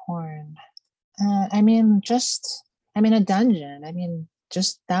because of porn. I mean, a dungeon. I mean,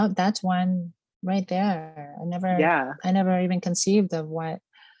 just that's one right there. Yeah. I never even conceived of what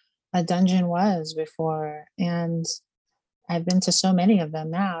a dungeon was before. And I've been to so many of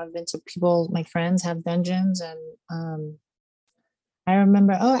them now. I've been to people, my friends have dungeons and I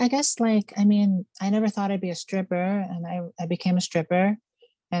remember, I guess like, I mean, I never thought I'd be a stripper and I became a stripper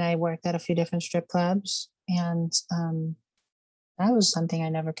and I worked at a few different strip clubs and that was something I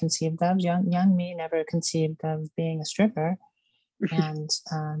never conceived of. Young me never conceived of being a stripper and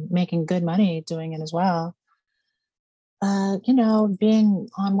making good money doing it as well. Being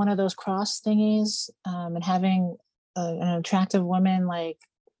on one of those cross thingies and having an attractive woman like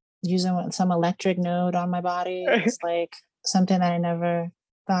using some electric node on my body is like something that I never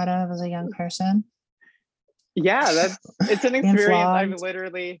thought of as a young person. Yeah, it's an Being experience. I've flogged.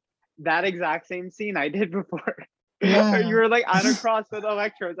 literally that exact same scene I did before. You Yeah. were like on a cross with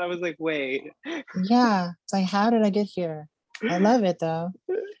electrodes. I was like, wait. Yeah. It's like, how did I get here? I love it though.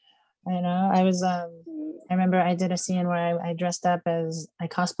 I remember I did a scene where I dressed up I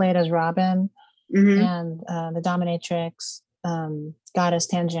cosplayed as Robin Hmm. and the dominatrix, goddess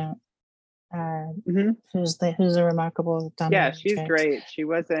Tangent, uh, Hmm. who's a remarkable Yeah, she's dominatrix. great.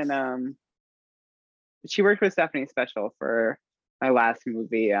 She worked with Stephanie Special for my last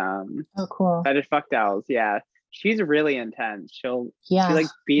movie, Oh, cool. Fetish Fuck Dolls. Yeah. She's really intense. She Yeah, like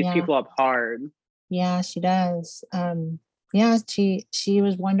beats yeah, people up hard. yeah, she does. Yeah, she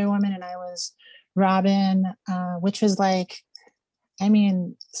was Wonder Woman and I was Robin, which was like, I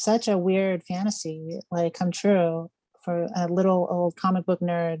mean, such a weird fantasy, like come true for a little old comic book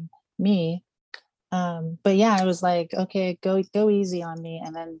nerd me. But yeah, I was like, okay, go easy on me.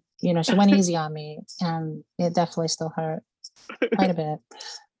 And then, she went easy on me and it definitely still hurt quite a bit.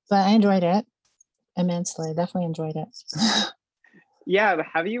 But I enjoyed it immensely. Definitely enjoyed it. Yeah, but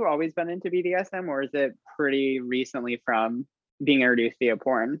have you always been into BDSM or is it pretty recently from being introduced via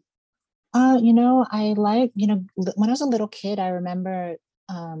porn? I like, when I was a little kid, I remember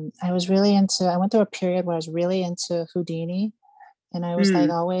I went through a period where I was really into Houdini. And I was like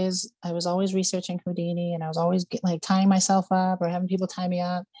Mm, always, I was always researching Houdini and I was always like tying myself up or having people tie me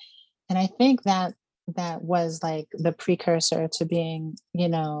up. And I think that that was like the precursor to being,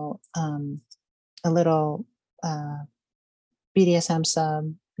 a little uh, BDSM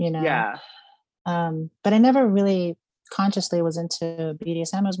sub, Yeah. But I never really consciously was into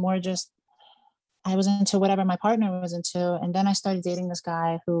BDSM. It was more just I was into whatever my partner was into. And then I started dating this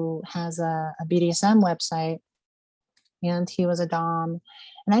guy who has a BDSM website, and he was a Dom.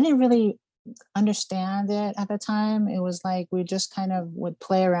 And I didn't really understand it at the time. It was like we just kind of would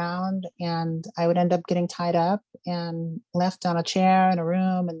play around, and I would end up getting tied up and left on a chair in a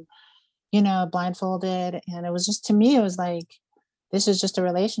room and, blindfolded. And it was just, to me, it was like, this is just a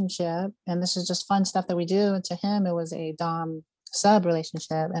relationship and this is just fun stuff that we do. And to him, it was a Dom sub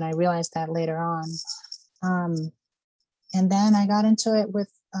relationship. And I realized that later on. And then I got into it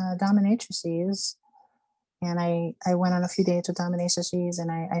with dominatrices, and I went on a few dates with dominatrices, and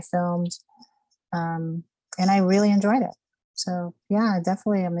I filmed, and I really enjoyed it. So yeah,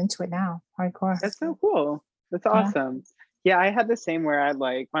 definitely I'm into it now, hardcore. That's so cool. That's Yeah. awesome. Yeah, I had the same where I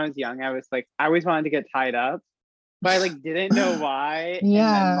like when I was young, I was like, I always wanted to get tied up, but I like didn't know why.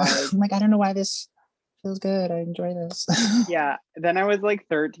 Yeah. And then I'm like, I don't know why this feels good. I enjoy this. yeah. Then I was like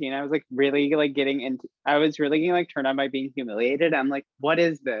 13. I was like really like I was really getting like turned on by being humiliated. I'm like, what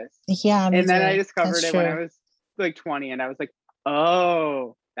is this? Yeah. And then I Too. discovered it when I was like 20, and I was like,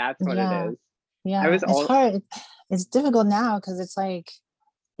 oh, that's what it is. Yeah. I was It's hard. It's difficult now because it's like,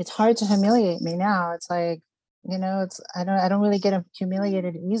 it's hard to humiliate me now. It's like, I don't really get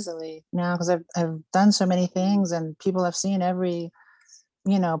humiliated easily now because I've done so many things, and people have seen every,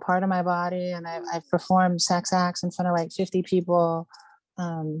 part of my body, and I've performed sex acts in front of like 50 people,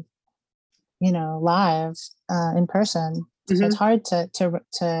 live, in person. So it's hard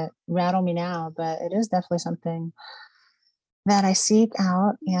to rattle me now, but it is definitely something that I seek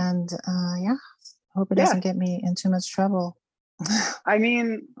out, and yeah, hope it doesn't get me in too much trouble. I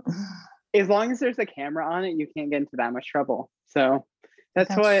mean, as long as there's a camera on it, you can't get into that much trouble. So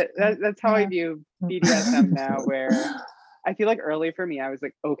that's how I view BDSM now, where I feel like early for me, I was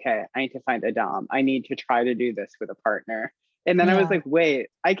like, okay, I need to find a Dom. I need to try to do this with a partner. And then I was like, wait,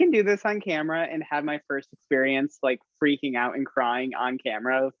 I can do this on camera and have my first experience like freaking out and crying on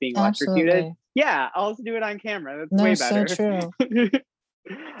camera of being electrocuted. Yeah, I'll also do it on camera. That's way better. So true. And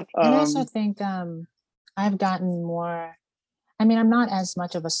I also think I've gotten more. I mean, I'm not as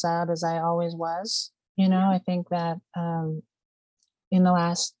much of a sub as I always was. I think that in the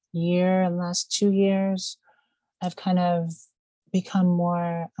last year and last 2 years, I've kind of become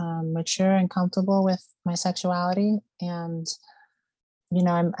more mature and comfortable with my sexuality. And,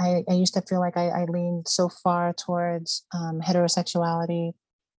 I used to feel like I leaned so far towards heterosexuality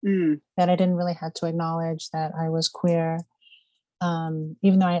that I didn't really have to acknowledge that I was queer.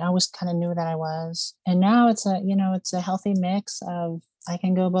 Even though I always kind of knew that I was. And now it's a healthy mix of, I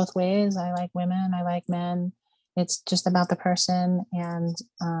can go both ways. I like women, I like men. It's just about the person. And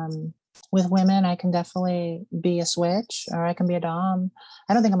with women, I can definitely be a switch, or I can be a Dom.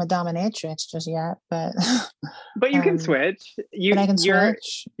 I don't think I'm a dominatrix just yet, but you can switch. I can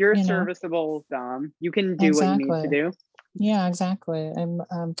switch. You're a serviceable Dom. You can do what you need to do. Yeah, exactly.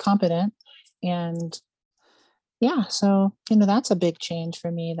 I'm competent, and yeah, so that's a big change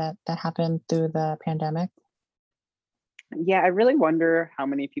for me that happened through the pandemic. Yeah, I really wonder how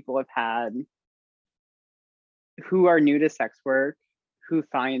many people have had who are new to sex work, who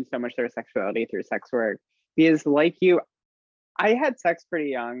find so much their sexuality through sex work. Because like you, I had sex pretty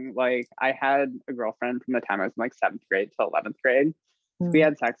young. Like I had a girlfriend from the time I was in like 7th grade to 11th grade. We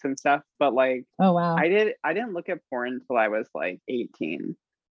had sex and stuff, but like, oh wow, I didn't look at porn until I was like 18.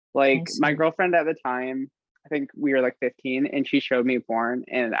 Like my girlfriend at the time, I think we were like 15, and she showed me porn,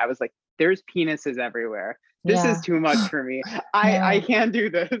 and I was like, there's penises everywhere. This is too much for me. I can't do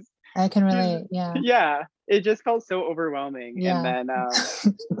this. I can relate. Yeah. Yeah. It just felt so overwhelming. Yeah. And then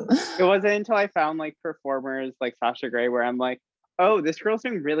it wasn't until I found like performers like Sasha Grey where I'm like, oh, this girl's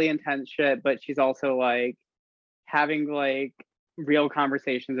doing really intense shit, but she's also like having like real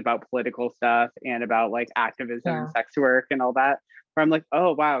conversations about political stuff and about like activism and sex work and all that. Where I'm like,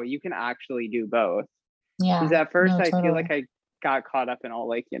 oh wow, you can actually do both. Yeah. Because at first I feel like I got caught up in all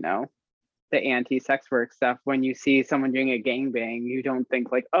like, the anti-sex work stuff. When you see someone doing a gangbang, you don't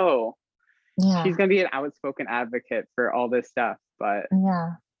think like, oh, she's gonna be an outspoken advocate for all this stuff. But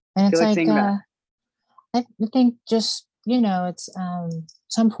yeah, and it's like I think just it's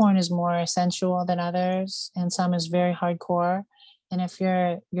some porn is more sensual than others, and some is very hardcore. And if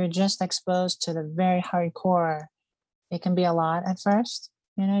you're just exposed to the very hardcore, it can be a lot at first.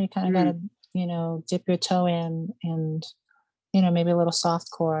 You kind of gotta dip your toe in, and maybe a little soft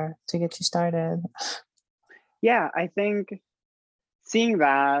core to get you started. Yeah, I think seeing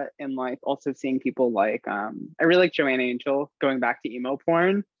that, and like also seeing people like I really like Joanne Angel, going back to emo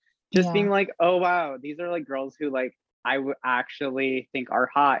porn, just being Yeah. like, oh wow, these are like girls who like I would actually think are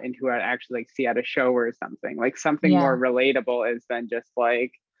hot and who I'd actually like see at a show or something. Like something more Yeah. relatable is than just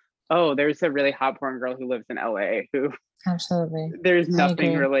like, oh, there's a really hot porn girl who lives in LA who Absolutely. there's I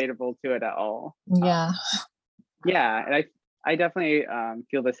nothing agree. relatable to it at all. Yeah. Yeah, and I definitely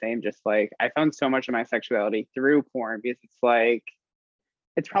feel the same. Just like I found so much of my sexuality through porn because it's like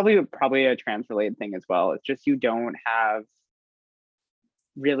it's probably a trans related thing as well. It's just you don't have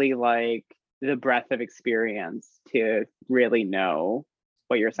really like the breadth of experience to really know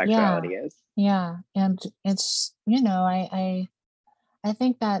what your Yeah. sexuality is. Yeah. And it's, I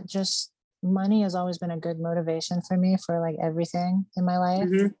think that just money has always been a good motivation for me for like everything in my life.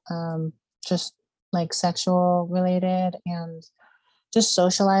 Hmm. Just like sexual related and just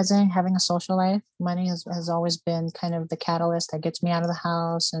socializing, having a social life. Money has always been kind of the catalyst that gets me out of the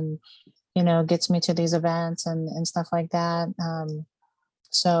house and, gets me to these events and stuff like that.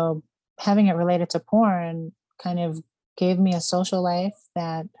 So having it related to porn kind of gave me a social life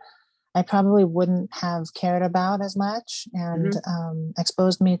that I probably wouldn't have cared about as much, and Hmm.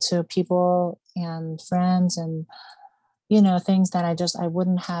 exposed me to people and friends and things that I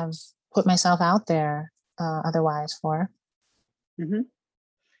wouldn't have put myself out there otherwise for. Hmm.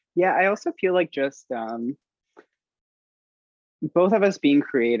 Yeah, I also feel like just both of us being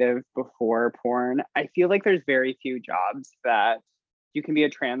creative before porn, I feel like there's very few jobs that you can be a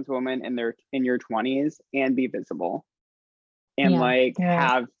trans woman in your 20s and be visible and Yeah, like you're right.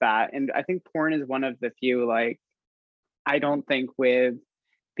 have that. And I think porn is one of the few like I don't think with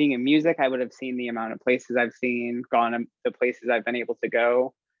being in music I would have seen the amount of places I've seen, gone the places I've been able to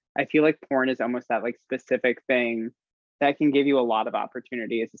go. I feel like porn is almost that like specific thing that can give you a lot of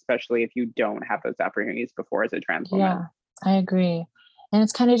opportunities, especially if you don't have those opportunities before as a trans woman. Yeah, I agree. And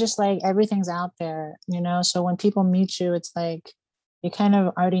it's kind of just like everything's out there, So when people meet you, it's like you kind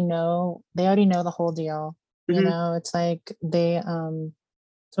of they already know the whole deal. Hmm. It's like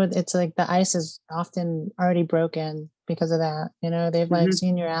so it's like the ice is often already broken because of that. They've like Hmm.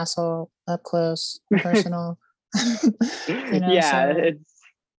 seen your asshole up close and personal. Yeah, So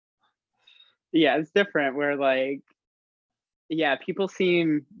it's different where like yeah, people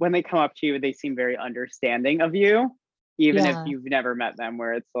seem when they come up to you, they seem very understanding of you, even if yeah, you've never met them,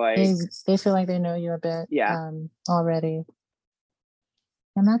 where it's they like, they feel like they know you a bit yeah, already,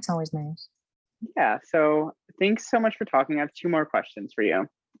 and that's always nice. yeah. So thanks so much for talking. I have two more questions for you,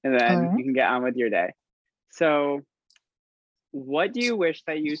 and All then right. you can get on with your day. So, what do you wish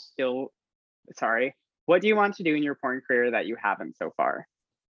that you still, sorry, what do you want to do in your porn career that you haven't so far?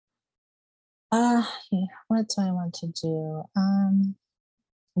 Yeah, what do I want to do?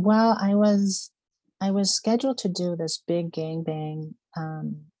 Well, I was scheduled to do this big gangbang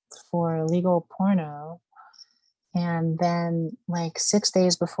for legal porno, and then like 6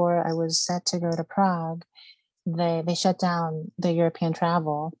 days before I was set to go to Prague, they shut down the European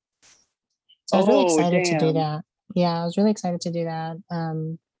travel. So I was really Oh, excited to do damn. that. Yeah, I was really excited to do that.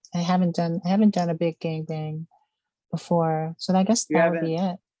 I haven't done a big gangbang before, so I guess You that would haven't, be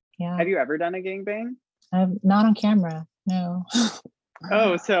it. Yeah, have you ever done a gangbang? I'm not on camera. No.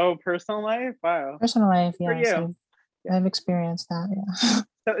 Oh, so personal life? Wow. Personal life, For yes, you. Yeah. I've experienced that.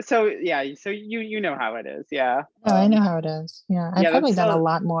 Yeah. So yeah, so you know how it is. Yeah. No, I know how it is. Yeah, I've Yeah, that's probably done a so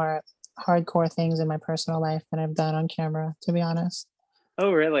lot more hardcore things in my personal life than I've done on camera, to be honest.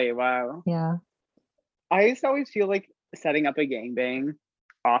 oh really? Wow. Yeah. I used to always feel like setting up a gangbang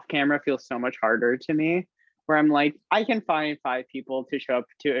off camera feels so much harder to me. Where I'm like, I can find five people to show up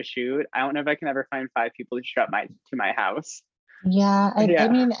to a shoot. I don't know if I can ever find five people to show up to my house. Yeah. I Yeah.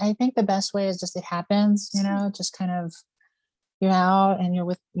 mean, I think the best way is just it happens, just kind of you're out and you're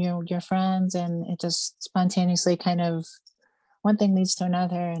with your friends and it just spontaneously kind of one thing leads to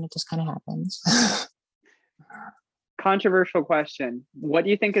another and it just kind of happens. Controversial question. What do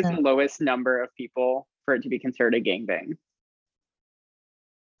you think is the Sure. lowest number of people for it to be considered a gangbang?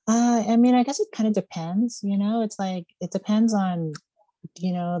 I mean, I guess it kind of depends, it's like it depends on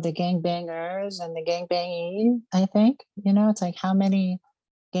the gangbangers and the gangbanging, I think. It's like how many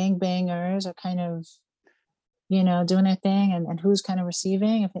gangbangers are kind of, doing their thing and who's kind of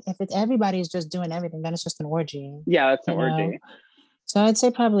receiving. If it's everybody's just doing everything, then it's just an orgy, Yeah, that's an you know. orgy. So I'd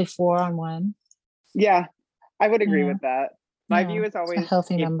say probably 4 on 1, Yeah, I would you agree know. with that. My Yeah, view is it's a always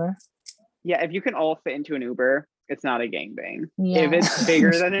healthy if number. yeah, if you can all fit into an Uber, it's not a gangbang. If Yeah. it's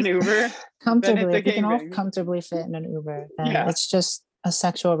bigger than an Uber, then it's Comfortably, a if we can all gangbang. comfortably fit in an Uber, then Yeah, it's just a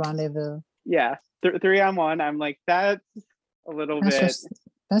sexual rendezvous. yeah. 3 on 1, I'm like, that's a little That's bit just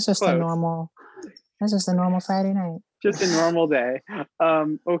that's just a close. normal that's just a normal Friday night. Just a normal day.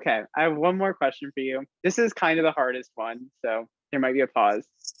 Okay, I have one more question for you. This is kind of the hardest one, so there might be a pause.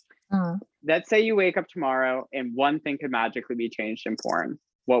 Uh, Let's say you wake up tomorrow and one thing could magically be changed in porn.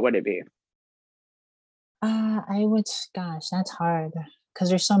 What would it be? I would, gosh, that's hard because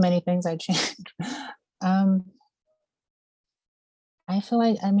there's so many things I change. um, I feel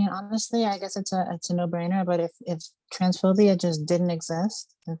like, I mean, honestly, I guess it's a no-brainer, but if transphobia just didn't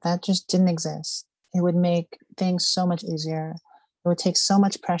exist, if that just didn't exist, it would make things so much easier. It would take so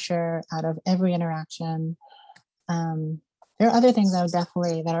much pressure out of every interaction. Um, there are other things I would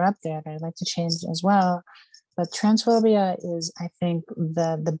definitely that are up there that I'd like to change as well. But transphobia is, I think,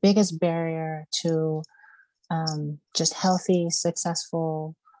 the biggest barrier to just healthy,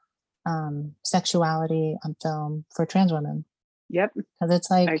 successful sexuality on film for trans women. Yep. Because it's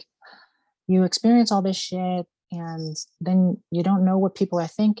like I you experience all this shit and then you don't know what people are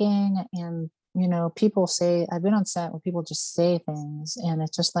thinking. And, you know, people say, I've been on set where people just say things and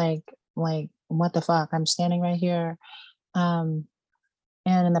it's just like, what the fuck? I'm standing right here. And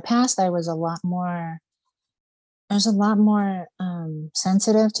in the past, I was a lot more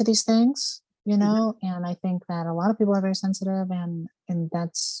sensitive to these things, you know, and I think that a lot of people are very sensitive and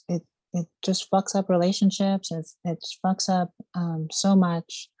that's it. It just fucks up relationships. It fucks up so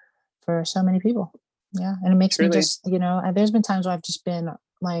much for so many people. Yeah, and it makes me truly. just, you know, there's been times where I've just been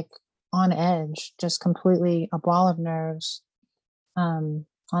like on edge, just completely a ball of nerves on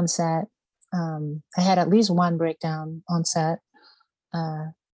set. I had at least one breakdown on set uh,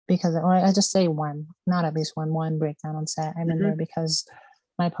 because, or I just say one, not at least one breakdown on set. I Hmm. remember because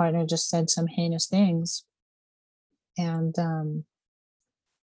my partner just said some heinous things, and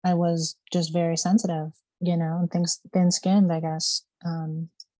I was just very sensitive, you know, and things thin skinned, I guess. But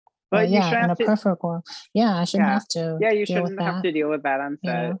But you yeah, in shouldn't a have to. perfect world, yeah, I shouldn't Yeah, have to yeah, you deal with shouldn't have that, to deal with that on you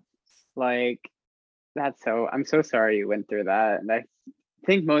set. know. Like that's so. I'm so sorry you went through that. And I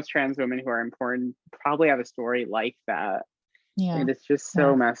think most trans women who are important probably have a story like that. Yeah, And it's just yeah,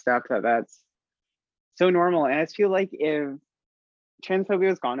 so messed up that that's so normal. And I just feel like if transphobia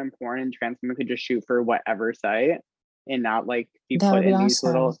was gone in porn and trans women could just shoot for whatever site and not like be that put would be in these awesome.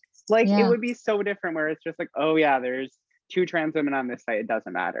 little like it Yeah, would be so different where it's just like, oh yeah, there's two trans women on this site, it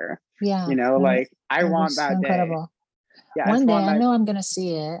doesn't matter. yeah, Like I that would be want so that day. incredible. Yeah, I One just day, want I that. know I'm gonna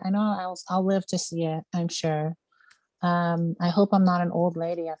see it. I know I'll live to see it. I'm sure. I hope I'm not an old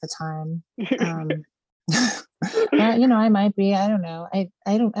lady at the time. Um, but you know, I might be. I don't know. I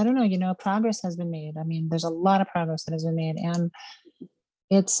don't know. You know, progress has been made. I mean, there's a lot of progress that has been made, and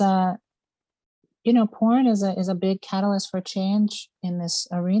it's you know, porn is a big catalyst for change in this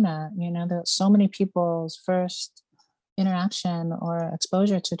arena. You know, there's so many people's first interaction or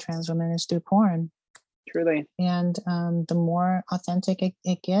exposure to trans women is through porn, Truly. and the more authentic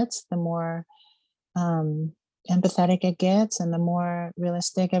it gets, the more um, empathetic it gets, and the more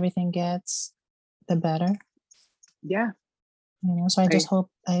realistic everything gets, the better. Yeah. You know, so I just I hope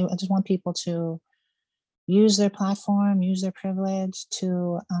I just want people to use their platform, use their privilege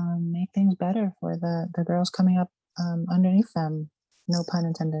to make things better for the girls coming up underneath them. No pun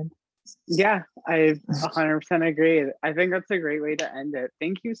intended. yeah, I 100% agree. I think that's a great way to end it.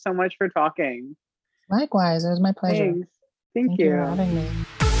 Thank you so much for talking. Likewise, it was my pleasure. Thanks. Thank Thank you for you. having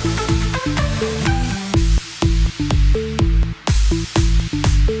me.